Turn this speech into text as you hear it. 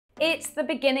It's the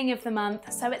beginning of the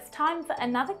month, so it's time for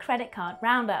another credit card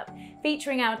roundup,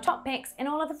 featuring our top picks in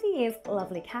all of the year's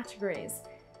lovely categories.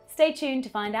 Stay tuned to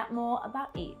find out more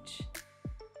about each.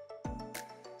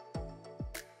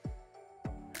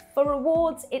 For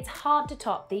rewards, it's hard to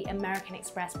top the American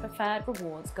Express Preferred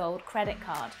Rewards Gold credit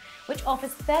card, which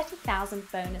offers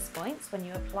 30,000 bonus points when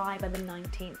you apply by the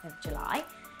 19th of July,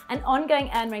 an ongoing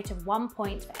earn rate of 1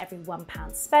 point for every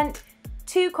 £1 spent,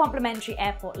 2 complimentary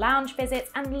airport lounge visits,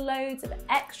 and loads of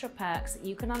extra perks that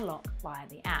you can unlock via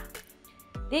the app.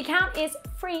 The account is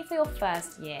free for your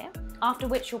first year, after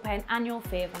which you'll pay an annual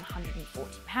fee of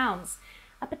 £140.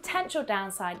 A potential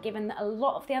downside given that a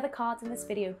lot of the other cards in this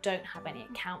video don't have any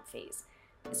account fees.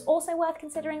 It's also worth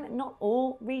considering that not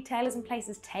all retailers and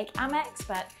places take Amex,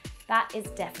 but that is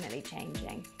definitely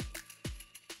changing.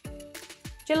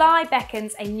 July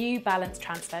beckons a new balance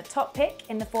transfer top pick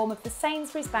in the form of the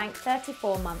Sainsbury's Bank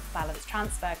 34-month balance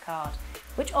transfer card,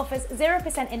 which offers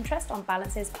 0% interest on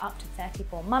balances for up to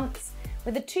 34 months,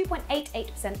 with a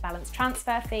 2.88% balance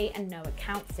transfer fee and no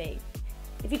account fee.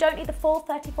 If you don't need the full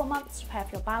 34 months to pay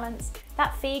off your balance,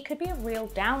 that fee could be a real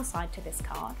downside to this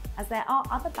card, as there are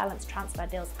other balance transfer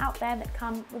deals out there that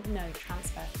come with no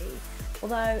transfer fee,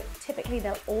 although typically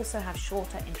they'll also have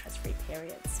shorter interest-free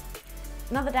periods.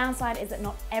 Another downside is that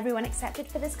not everyone accepted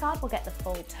for this card will get the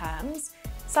full terms.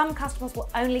 Some customers will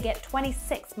only get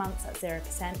 26 months at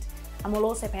 0% and will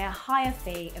also pay a higher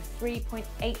fee of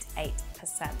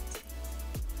 3.88%.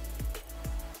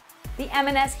 The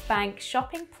M&S Bank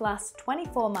Shopping Plus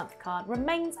 24-month card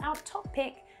remains our top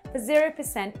pick for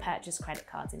 0% purchase credit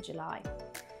cards in July.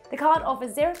 The card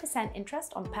offers 0%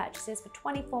 interest on purchases for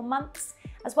 24 months,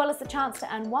 as well as the chance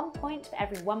to earn 1 point for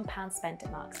every £1 spent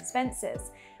at Marks &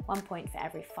 Spencer's, 1 point for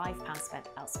every £5 spent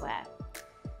elsewhere.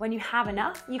 When you have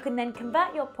enough, you can then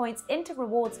convert your points into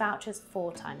rewards vouchers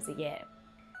 4 times a year.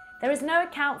 There is no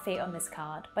account fee on this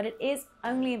card, but it is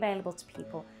only available to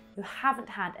people who haven't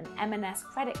had an M&S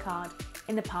credit card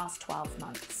in the past 12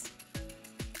 months.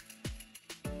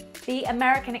 The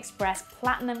American Express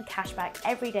Platinum Cashback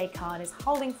Everyday card is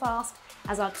holding fast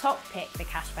as our top pick for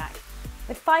cashback,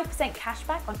 with 5%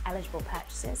 cashback on eligible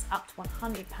purchases up to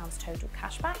 £100 total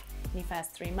cashback in your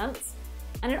first 3 months,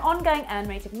 and an ongoing earn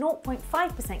rate of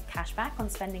 0.5% cashback on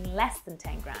spending less than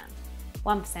 10 grand,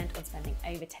 1% on spending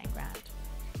over 10 grand.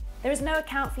 There is no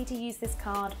account fee to use this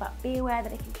card, but be aware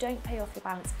that if you don't pay off your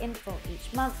balance in full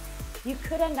each month, you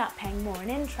could end up paying more in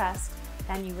interest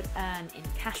than you would earn in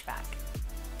cashback.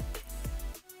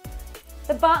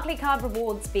 The Barclaycard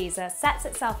Rewards Visa sets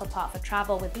itself apart for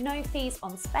travel with no fees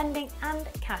on spending and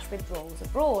cash withdrawals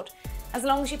abroad, as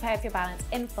long as you pay off your balance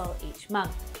in full each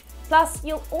month. Plus,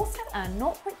 you'll also earn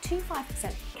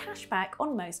 0.25% cashback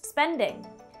on most spending.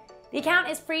 The account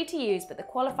is free to use, but the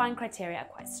qualifying criteria are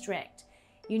quite strict.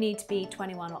 You need to be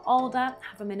 21 or older,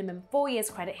 have a minimum 4 years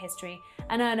credit history,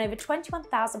 and earn over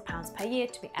 £21,000 per year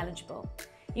to be eligible.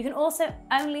 You can also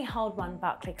only hold one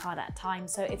Barclaycard at a time,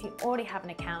 so if you already have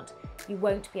an account, you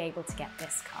won't be able to get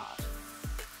this card.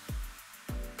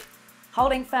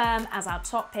 Holding firm as our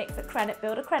top pick for credit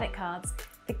builder credit cards,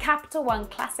 the Capital One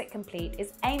Classic Complete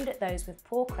is aimed at those with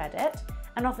poor credit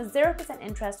and offers 0%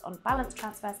 interest on balance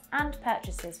transfers and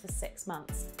purchases for 6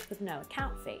 months, with no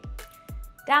account fee.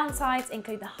 Downsides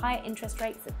include the higher interest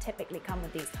rates that typically come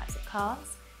with these types of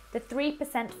cards, the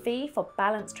 3% fee for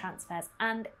balance transfers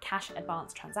and cash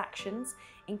advance transactions,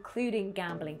 including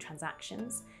gambling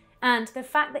transactions, and the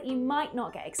fact that you might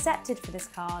not get accepted for this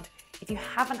card if you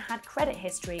haven't had credit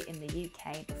history in the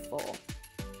UK before.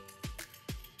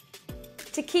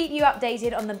 To keep you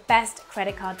updated on the best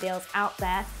credit card deals out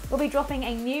there, we'll be dropping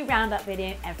a new roundup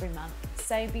video every month,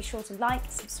 so be sure to like,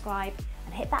 subscribe,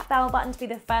 and hit that bell button to be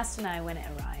the first to know when it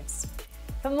arrives.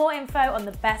 For more info on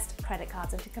the best credit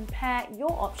cards and to compare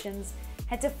your options,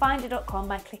 head to finder.com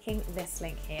by clicking this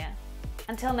link here.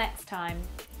 Until next time,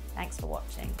 thanks for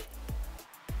watching.